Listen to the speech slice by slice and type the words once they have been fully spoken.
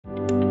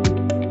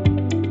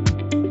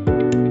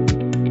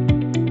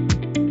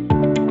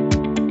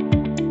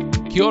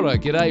Kia ora,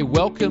 g'day,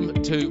 welcome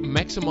to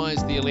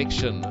Maximise the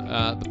Election,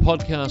 the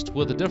podcast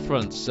with a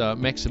difference.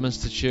 Maxim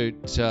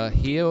Institute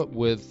here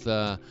with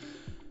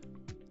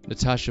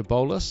Natasha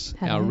Baulis,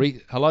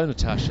 hello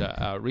Natasha,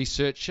 our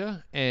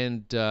researcher,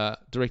 and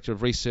Director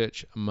of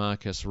Research,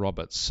 Marcus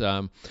Roberts.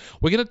 We're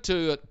going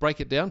to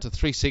break it down to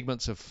 3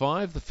 segments of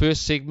 5. The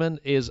first segment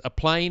is a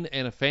plain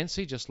and a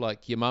fancy, just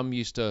like your mum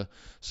used to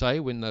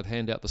say when they'd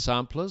hand out the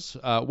samplers.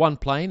 One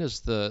plain is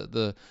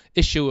the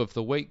issue of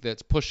the week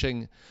that's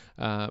pushing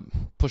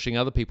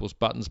other people's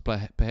buttons,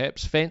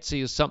 perhaps.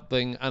 Fancy is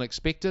something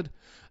unexpected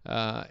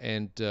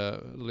and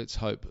let's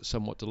hope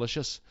somewhat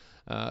delicious.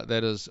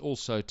 That is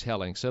also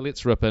telling. So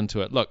let's rip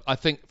into it. Look, I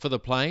think for the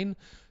plain,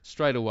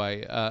 straight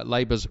away,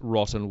 Labour's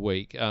rotten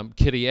week.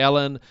 Kitty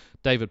Allen,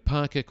 David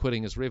Parker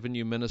quitting as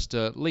Revenue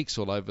Minister, leaks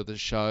all over the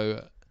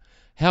show.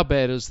 How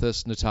bad is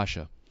this,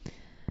 Natasha?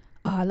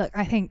 Oh, look,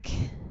 I think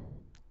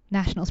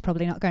National's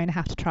probably not going to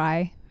have to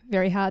try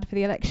very hard for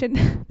the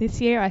election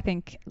this year. I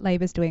think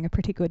Labour's doing a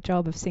pretty good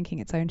job of sinking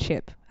its own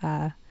ship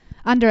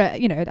under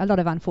a lot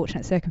of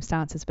unfortunate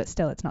circumstances, but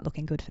still it's not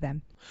looking good for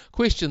them.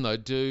 Question though,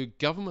 do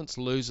governments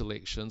lose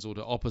elections or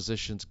do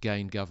oppositions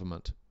gain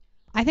government?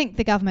 I think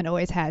the government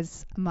always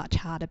has a much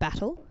harder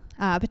battle,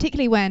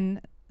 particularly when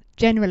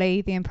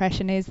generally the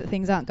impression is that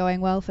things aren't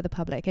going well for the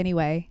public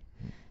anyway.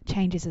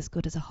 Change is as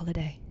good as a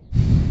holiday.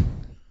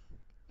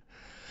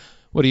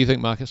 What do you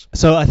think, Marcus?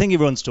 So I think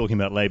everyone's talking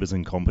about Labour's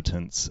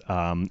incompetence,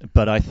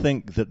 but I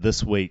think that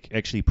this week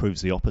actually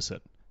proves the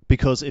opposite.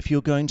 Because if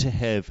you're going to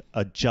have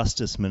a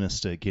justice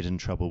minister get in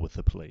trouble with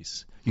the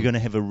police, you're going to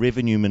have a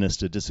revenue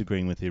minister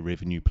disagreeing with their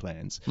revenue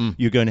plans,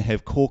 you're going to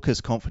have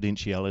caucus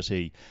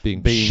confidentiality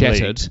being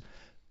shattered. Leaked.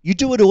 You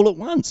do it all at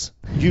once.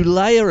 You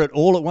layer it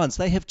all at once.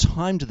 They have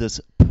timed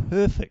this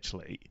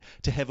perfectly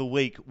to have a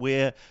week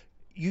where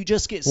you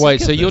just get sick Wait,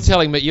 of so this. you're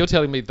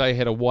telling me they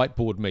had a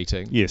whiteboard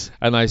meeting? Yes.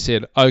 And they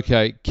said,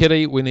 okay,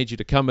 Kitty, we need you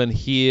to come in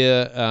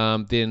here,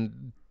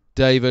 then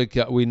David,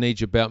 we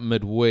need you about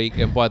midweek,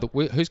 and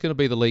who's going to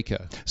be the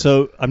leaker?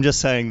 So I'm just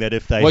saying that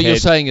if they what you're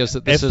saying is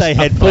that this is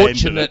a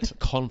fortunate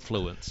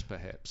confluence,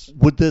 perhaps.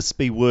 Would this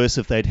be worse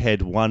if they'd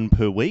had one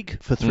per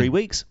week for 3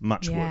 weeks?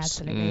 Much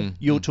worse. Absolutely.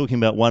 You're talking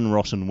about one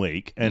rotten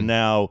week, and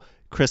now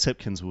Chris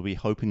Hipkins will be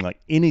hoping like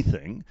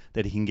anything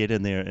that he can get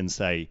in there and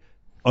say,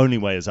 only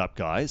way is up,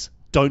 guys.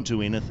 Don't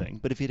do anything.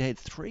 But if he'd had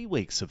 3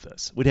 weeks of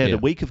this, we'd had a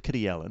week of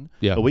Kitty Allen,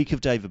 a week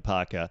of David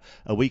Parker,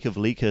 a week of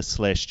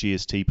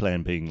leaker/GST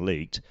plan being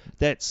leaked.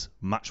 That's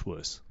much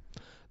worse.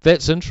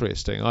 That's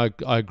interesting. I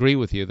agree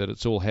with you that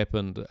it's all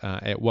happened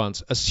at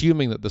once,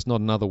 assuming that there's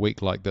not another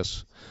week like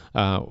this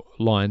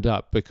lined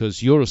up,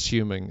 because you're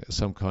assuming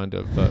some kind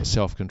of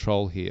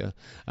self-control here.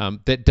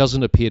 That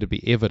doesn't appear to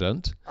be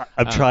evident.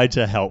 I've tried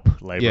to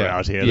help Labour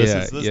out here.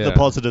 This is the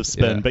positive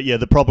spin. But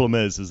the problem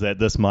is that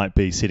this might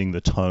be setting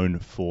the tone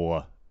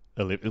for...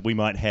 We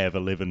might have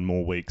 11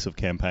 more weeks of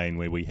campaign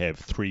where we have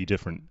 3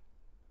 different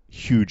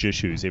huge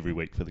issues every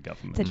week for the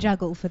government. It's a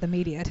juggle for the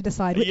media to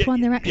decide which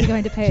one they're actually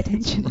going to pay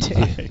attention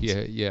to.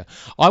 Yeah.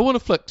 I want to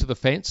flick to the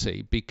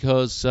fancy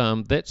because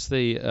that's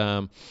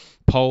the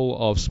poll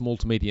of small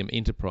to medium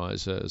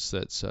enterprises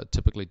that's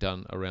typically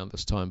done around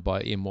this time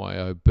by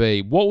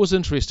MYOB. What was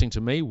interesting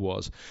to me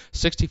was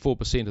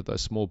 64% of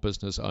those small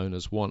business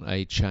owners want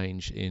a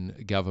change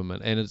in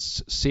government, and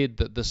it's said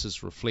that this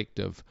is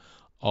reflective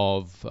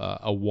of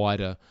a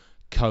wider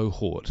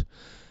cohort.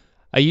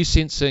 Are you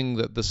sensing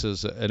that this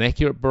is an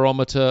accurate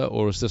barometer,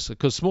 or is this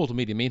because small to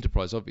medium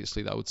enterprise,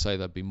 obviously, they would say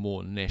they'd be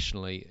more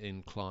nationally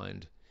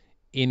inclined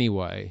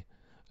anyway?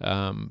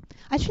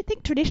 I should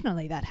think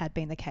traditionally that had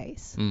been the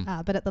case,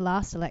 but at the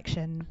last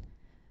election,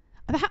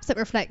 perhaps it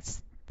reflects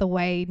the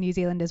way New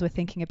Zealanders were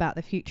thinking about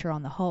the future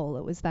on the whole.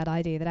 It was that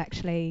idea that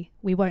actually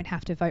we won't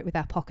have to vote with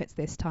our pockets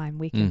this time.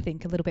 We can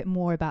think a little bit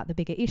more about the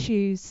bigger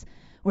issues.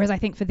 Whereas I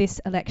think for this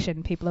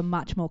election, people are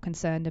much more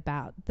concerned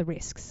about the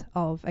risks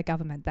of a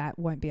government that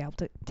won't be able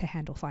to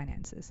handle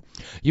finances.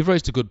 You've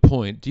raised a good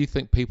point. Do you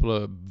think people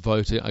are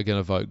going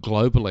to vote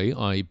globally,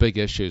 i.e. big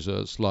issues?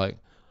 It's like,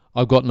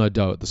 I've got no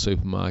dough at the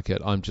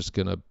supermarket. I'm just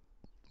going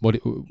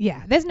to...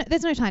 Yeah,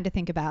 there's no time to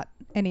think about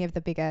any of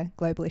the bigger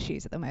global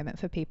issues at the moment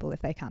for people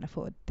if they can't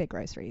afford their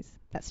groceries.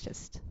 That's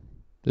just...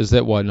 Is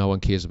that why no one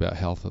cares about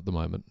health at the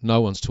moment? No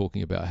one's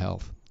talking about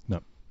health.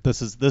 No.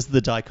 This is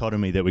the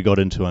dichotomy that we got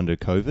into under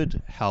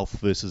COVID, health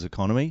versus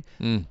economy.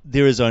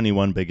 There is only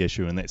one big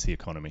issue, and that's the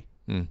economy.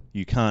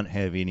 You can't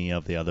have any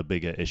of the other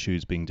bigger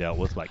issues being dealt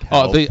with, like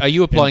health. Are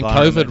you applying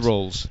COVID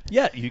rules?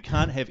 Yeah, you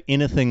can't have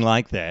anything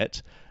like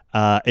that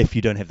if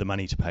you don't have the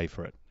money to pay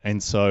for it.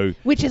 And so...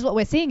 Which is what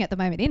we're seeing at the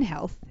moment in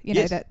health.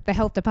 Know, that the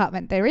health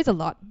department, there is a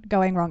lot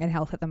going wrong in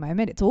health at the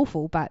moment. It's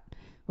awful, but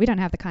we don't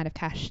have the kind of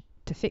cash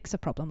to fix a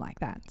problem like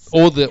that.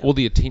 So, or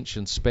the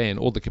attention span,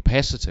 or the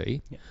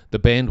capacity, the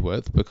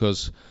bandwidth,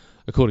 because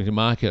according to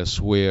Marcus,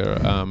 we're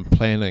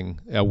planning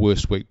our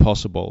worst week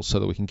possible so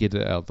that we can get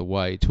it out of the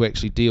way to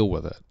actually deal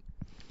with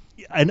it.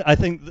 And I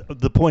think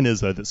the point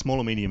is, though, that small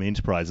and medium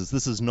enterprises,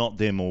 this is not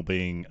them all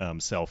being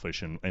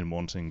selfish and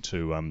wanting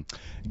to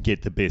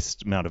get the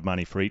best amount of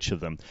money for each of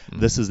them.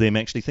 This is them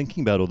actually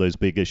thinking about all those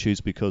big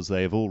issues, because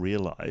they have all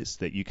realised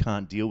that you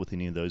can't deal with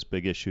any of those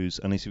big issues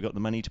unless you've got the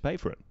money to pay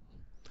for it.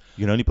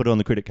 You can only put it on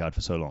the credit card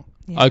for so long.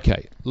 Yeah.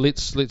 Okay,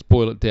 let's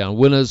boil it down.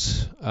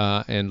 Winners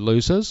and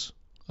losers.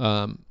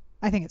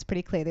 I think it's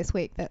pretty clear this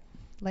week that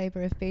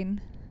Labor have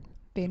been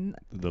The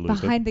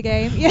loser. behind the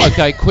game. Yeah.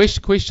 Okay,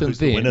 question Who's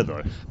then. the winner,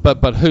 though?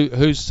 But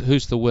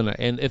who's the winner?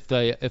 And if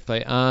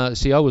they are,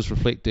 see, I was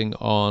reflecting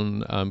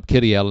on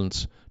Kitty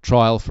Allen's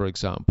trial, for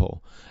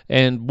example,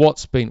 and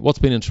what's been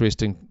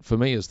interesting for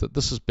me is that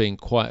this has been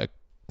quite a,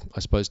 I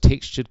suppose,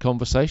 textured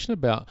conversation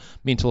about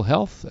mental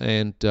health,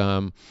 and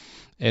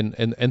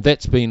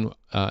that's been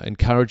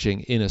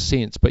encouraging in a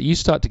sense. But you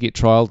start to get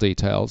trial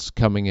details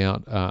coming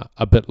out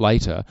a bit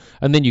later,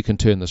 and then you can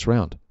turn this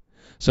round.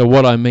 So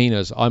what I mean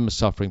is, I'm a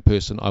suffering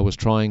person. I was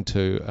trying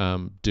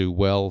to do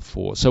well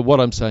for. So what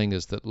I'm saying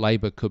is that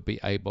Labor could be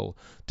able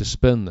to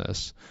spin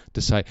this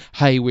to say,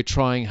 hey, we're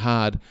trying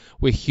hard.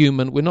 We're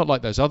human. We're not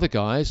like those other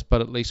guys,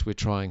 but at least we're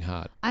trying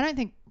hard. I don't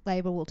think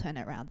Labor will turn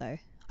it around, though.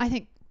 I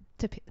think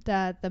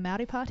the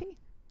Māori Party,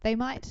 they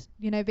might,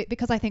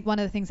 because I think one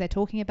of the things they're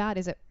talking about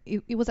is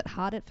was it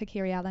harder for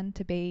Kiri Allen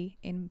to be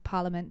in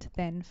Parliament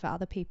than for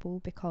other people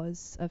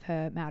because of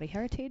her Māori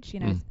heritage?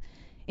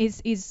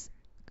 Is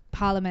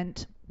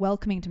Parliament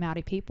welcoming to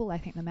Māori people? I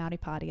think the Māori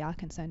Party are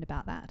concerned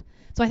about that.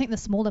 So I think the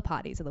smaller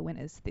parties are the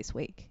winners this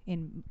week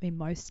in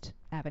most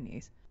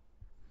avenues.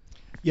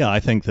 Yeah, I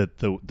think that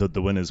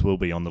the winners will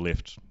be on the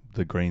left,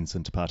 the Greens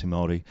and Te Pāti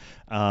Māori.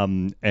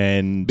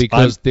 And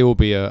because there will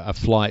be a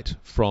flight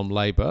from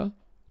Labor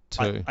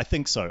to... I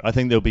think so. I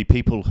think there'll be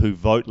people who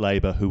vote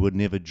Labor who would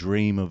never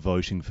dream of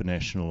voting for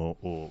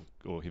National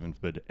or heaven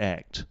forbid,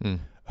 ACT,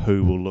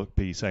 who will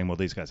be saying, well,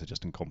 these guys are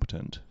just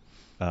incompetent.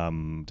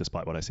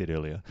 Despite what I said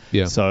earlier.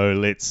 Yeah. So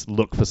let's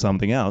look for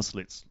something else.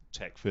 Let's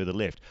tack further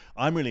left.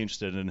 I'm really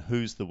interested in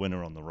who's the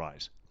winner on the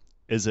right.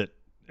 Is it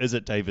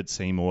David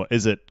Seymour?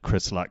 Is it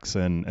Chris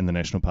Luxon in the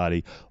National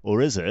Party?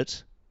 Or is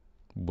it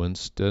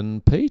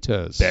Winston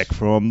Peters? Back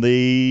from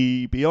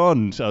the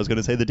beyond. I was going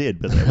to say the dead,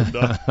 but that was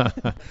not.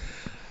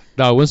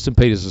 No, Winston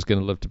Peters is going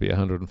to live to be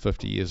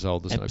 150 years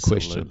old. There's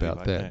Absolutely, no question about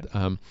like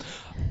that.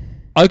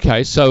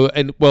 Okay, so,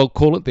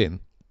 call it then.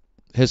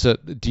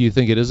 Do you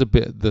think it is a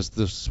bit?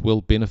 This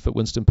will benefit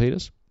Winston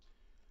Peters?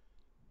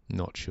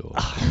 Not sure.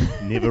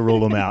 Never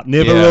rule him out.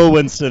 Never rule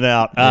Winston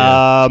out.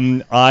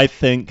 Yeah. I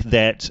think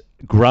that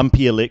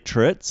grumpy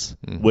electorates,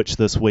 which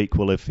this week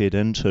will have fed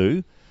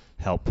into,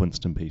 help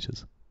Winston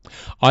Peters.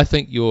 I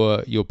think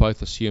you're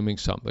both assuming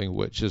something,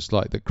 which is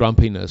like that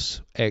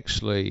grumpiness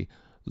actually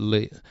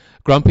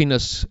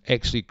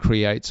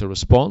creates a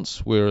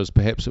response, whereas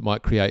perhaps it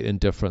might create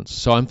indifference.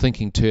 So I'm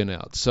thinking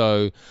turnout.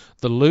 So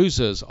the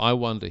losers, I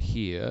wonder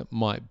here,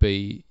 might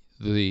be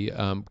the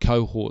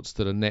cohorts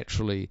that are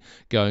naturally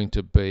going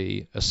to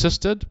be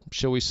assisted,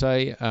 shall we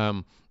say,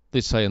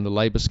 let's say in the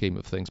Labor scheme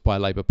of things, by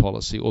Labor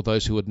policy, or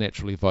those who would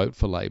naturally vote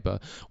for Labor,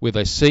 where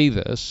they see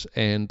this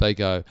and they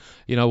go,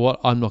 you know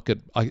what,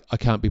 I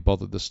can't be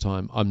bothered this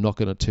time. I'm not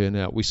going to turn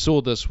out. We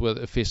saw this with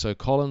Efeso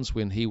Collins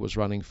when he was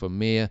running for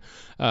mayor.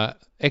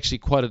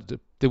 Actually,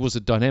 there was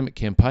a dynamic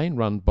campaign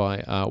run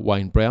by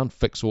Wayne Brown,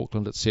 Fix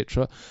Auckland,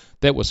 etc.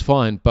 That was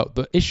fine, but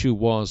the issue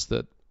was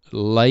that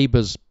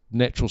Labor's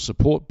natural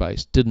support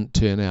base didn't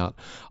turn out.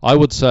 I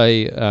would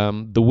say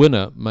the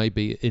winner may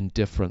be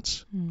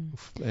indifference,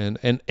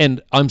 and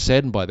I'm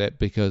saddened by that,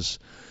 because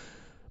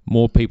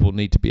more people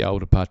need to be able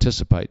to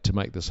participate to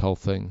make this whole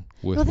thing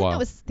worthwhile. Well, I think that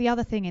was the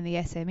other thing in the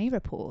SME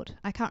report.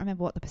 I can't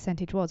remember what the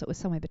percentage was. It was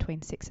somewhere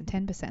between 6 and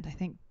 10%. I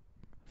think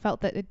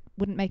felt that it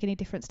wouldn't make any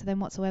difference to them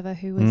whatsoever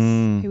who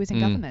was in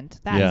government.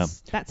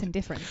 That's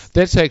indifference.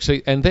 That's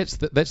actually, and that's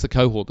the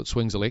cohort that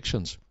swings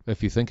elections,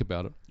 if you think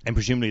about it. And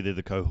presumably they're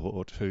the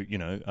cohort who,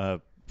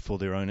 for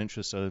their own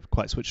interests, are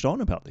quite switched on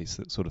about these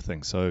sort of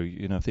things. So,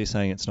 if they're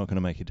saying it's not going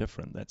to make a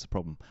difference, that's a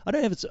problem. I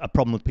don't have a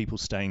problem with people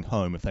staying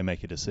home if they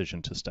make a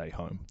decision to stay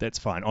home. That's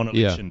fine on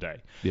election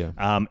day.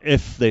 Yeah.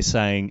 If they're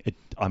saying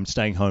I'm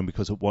staying home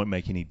because it won't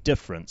make any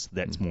difference,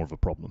 that's more of a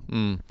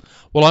problem.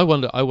 Well,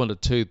 I wonder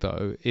too,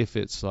 though, if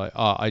it's like,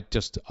 I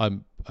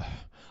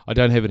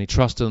don't have any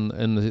trust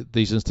in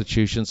these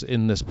institutions,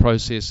 in this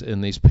process,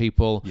 in these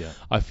people. Yeah.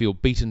 I feel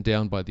beaten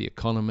down by the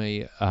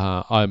economy.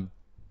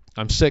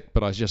 I'm sick,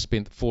 but I just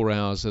spent 4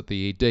 hours at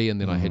the ED, and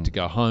then I had to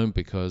go home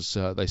because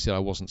they said I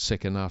wasn't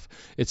sick enough,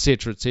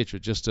 etc., etc.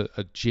 Just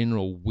a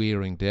general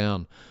wearing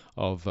down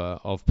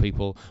of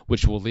people,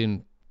 which will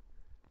then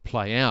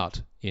play out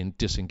in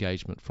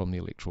disengagement from the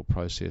electoral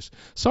process.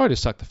 Sorry to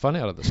suck the fun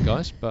out of this,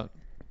 guys, but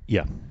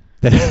yeah.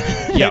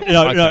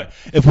 No.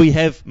 If we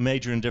have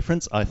major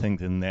indifference, I think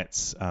then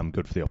that's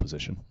good for the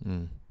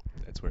opposition.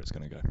 That's where it's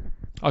going to go.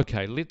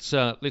 Okay, let's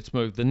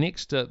move. The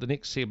next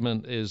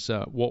segment is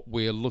what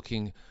we're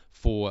looking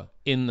for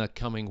in the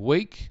coming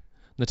week.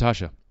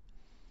 Natasha.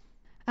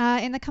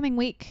 In the coming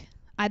week,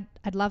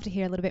 I'd love to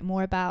hear a little bit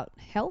more about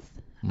health.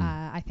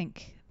 I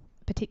think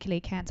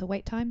particularly cancer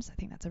wait times. I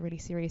think that's a really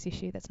serious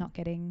issue that's not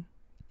getting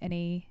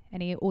any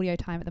audio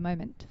time at the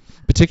moment.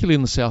 Particularly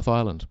in the South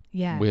Island,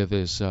 Yeah. where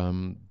there is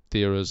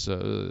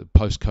a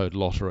postcode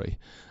lottery.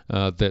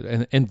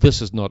 And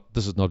this is not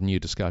a new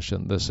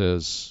discussion. This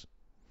is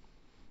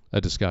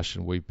a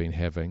discussion we've been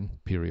having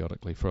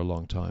periodically for a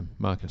long time.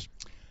 Marcus?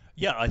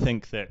 Yeah, I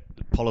think that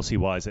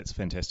policy-wise, that's a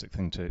fantastic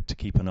thing to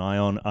keep an eye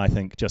on. I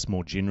think just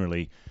more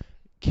generally,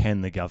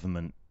 can the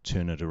government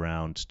turn it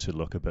around to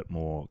look a bit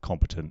more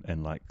competent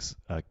and like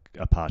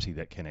a party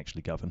that can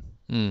actually govern?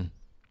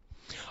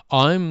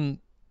 I'm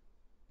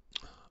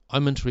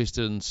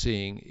interested in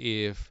seeing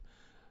if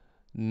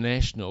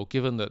national,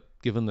 given that,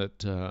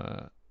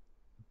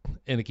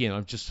 and again,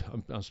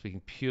 I'm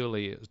speaking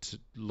purely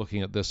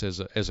looking at this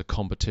as a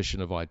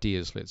competition of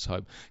ideas. Let's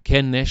hope.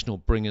 Can National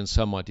bring in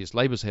some ideas?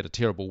 Labour's had a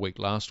terrible week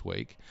last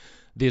week.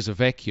 There's a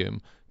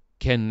vacuum.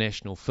 Can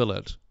National fill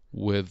it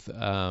with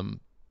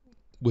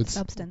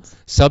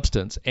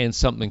substance and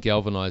something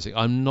galvanising?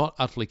 I'm not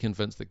utterly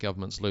convinced that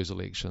governments lose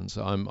elections.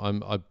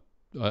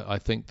 I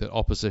think that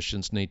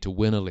oppositions need to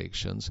win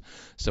elections,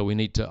 so we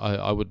need to.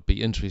 I would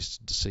be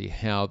interested to see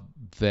how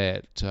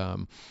that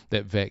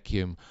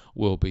vacuum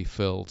will be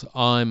filled.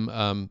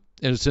 And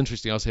it's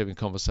interesting. I was having a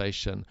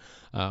conversation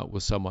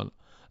with someone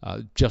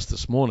just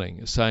this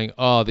morning, saying,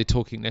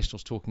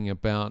 National's talking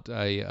about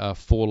a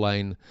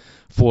four-lane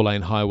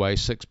highway,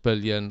 $6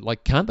 billion.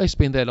 Like, can't they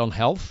spend that on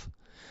health?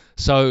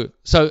 So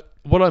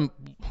what I'm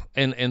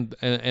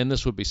and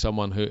this would be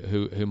someone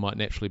who might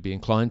naturally be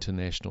inclined to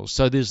National.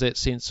 So there's that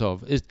sense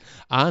of,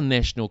 are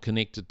National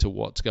connected to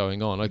what's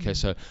going on? Okay,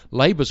 so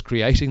Labour's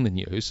creating the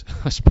news.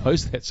 I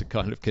suppose that's a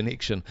kind of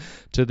connection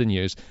to the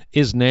news.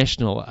 Is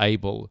National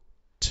able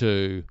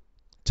to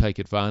take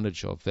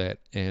advantage of that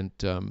and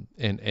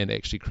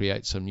actually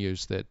create some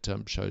news that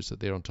shows that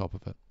they're on top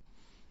of it?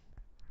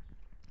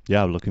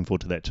 Yeah, I'm looking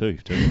forward to that too.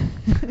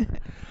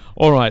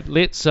 All right,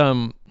 let's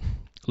have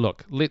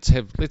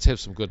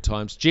some good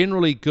times.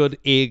 Generally good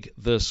egg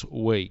this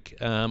week.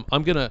 I'm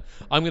gonna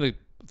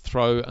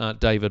throw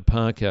David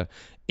Parker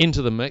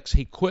into the mix.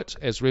 He quit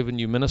as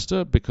Revenue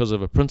Minister because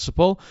of a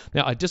principle.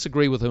 Now, I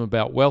disagree with him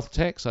about wealth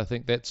tax. I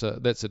think that's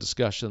a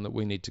discussion that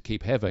we need to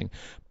keep having.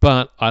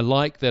 But I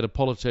like that a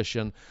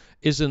politician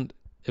isn't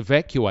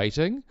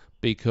evacuating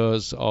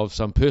because of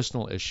some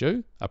personal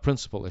issue, a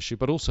principal issue,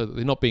 but also that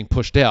they're not being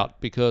pushed out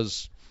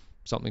because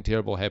something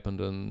terrible happened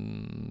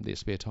in their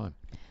spare time.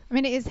 I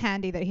mean, it is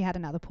handy that he had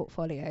another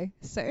portfolio,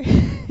 so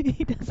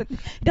he doesn't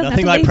nothing have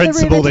to like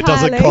principle that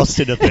doesn't cost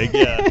anything.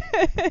 Yeah.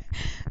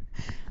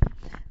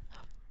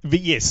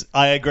 But yes,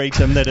 I agree,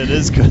 Tim, that it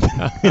is good.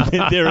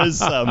 There is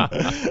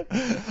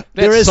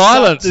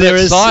silence.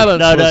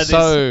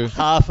 So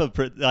half of.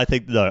 I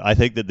think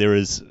that there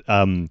is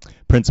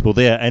principle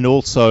there, and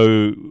also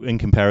in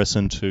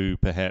comparison to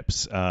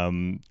perhaps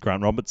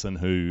Grant Robertson,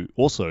 who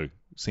also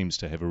seems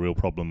to have a real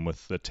problem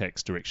with the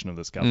tax direction of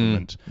this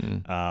government,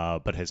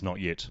 but has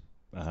not yet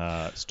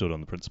stood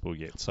on the principle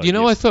yet. So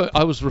yes.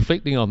 I was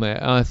reflecting on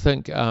that, and I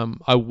think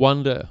I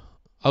wonder.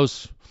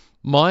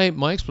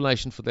 My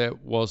explanation for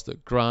that was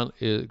that Grant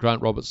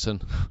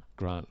Robertson,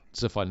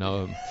 as if I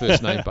know him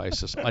first name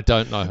basis. I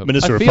don't know him.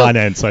 Minister of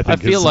Finance, I think.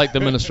 I feel like the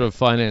Minister of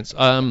Finance.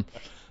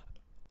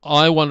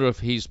 I wonder if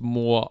he's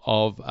more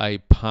of a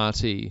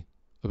party,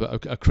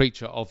 a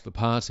creature of the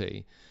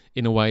party,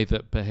 in a way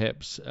that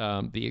perhaps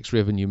the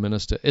ex-Revenue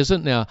Minister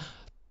isn't. Now,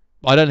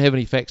 I don't have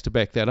any facts to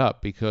back that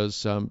up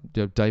because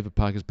David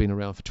Parker's been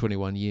around for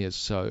 21 years,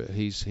 so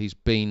he's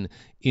been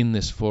in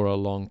this for a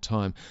long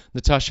time.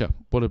 Natasha,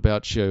 what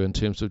about you in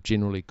terms of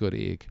generally good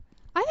egg?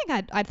 I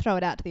think I'd throw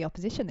it out to the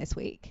opposition this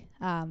week.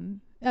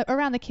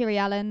 Around the Kiri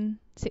Allen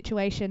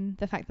situation,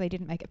 the fact that they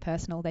didn't make it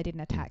personal, they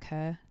didn't attack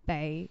her,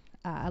 they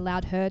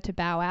allowed her to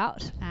bow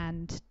out,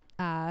 and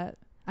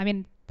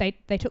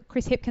they took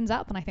Chris Hipkins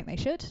up, and I think they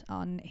should,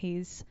 on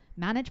his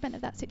management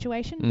of that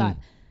situation, but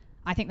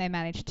I think they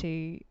managed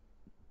to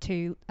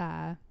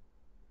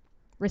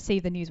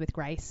receive the news with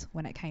grace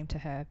when it came to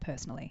her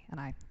personally, and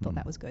I thought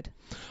that was good.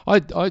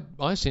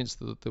 I sensed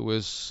that there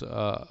was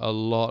a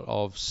lot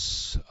of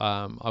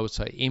I would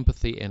say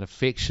empathy and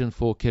affection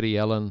for Kiri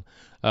Allen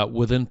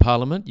within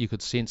Parliament. You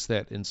could sense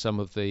that in some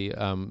of the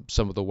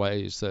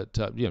ways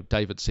that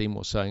David Seymour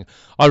was saying,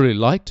 I really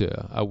liked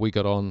her. We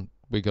got on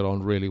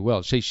really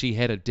well. She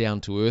had a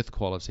down to earth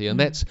quality, and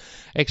that's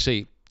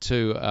actually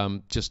to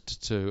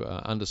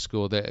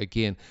underscore that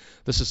again.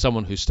 This is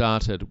someone who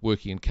started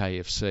working in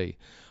KFC.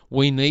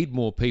 We need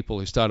more people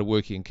who started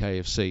working in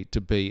KFC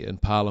to be in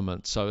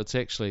Parliament. So it's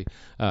actually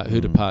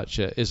her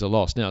departure is a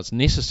loss. Now, it's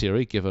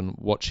necessary given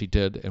what she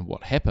did and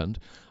what happened,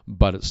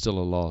 but it's still a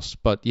loss.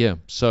 But yeah,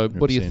 so 100%.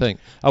 What do you think?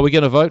 Are we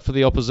going to vote for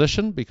the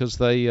opposition because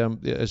they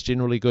is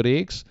generally good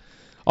eggs?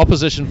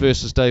 Opposition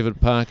versus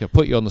David Parker.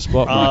 Put you on the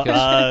spot,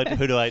 Marcus.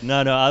 Who do I?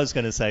 No, I was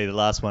going to say the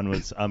last one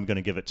was I'm going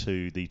to give it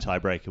to the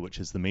tiebreaker, which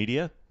is the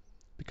media.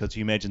 Because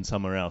you imagine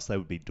somewhere else, they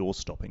would be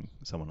door-stopping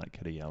someone like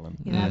Kiri Allen.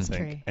 Yeah, that's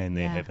true. And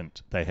they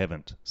haven't.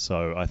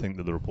 So I think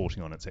that the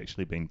reporting on it's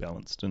actually been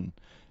balanced and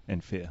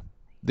fair.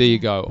 There you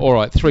go. All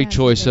right, three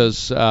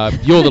choices.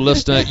 You're the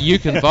listener. You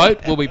can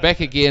vote. We'll be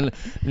back again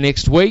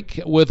next week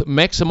with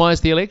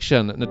Maximise the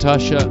Election.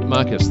 Natasha,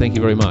 Marcus, thank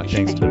you very much.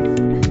 Thanks,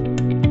 Tim.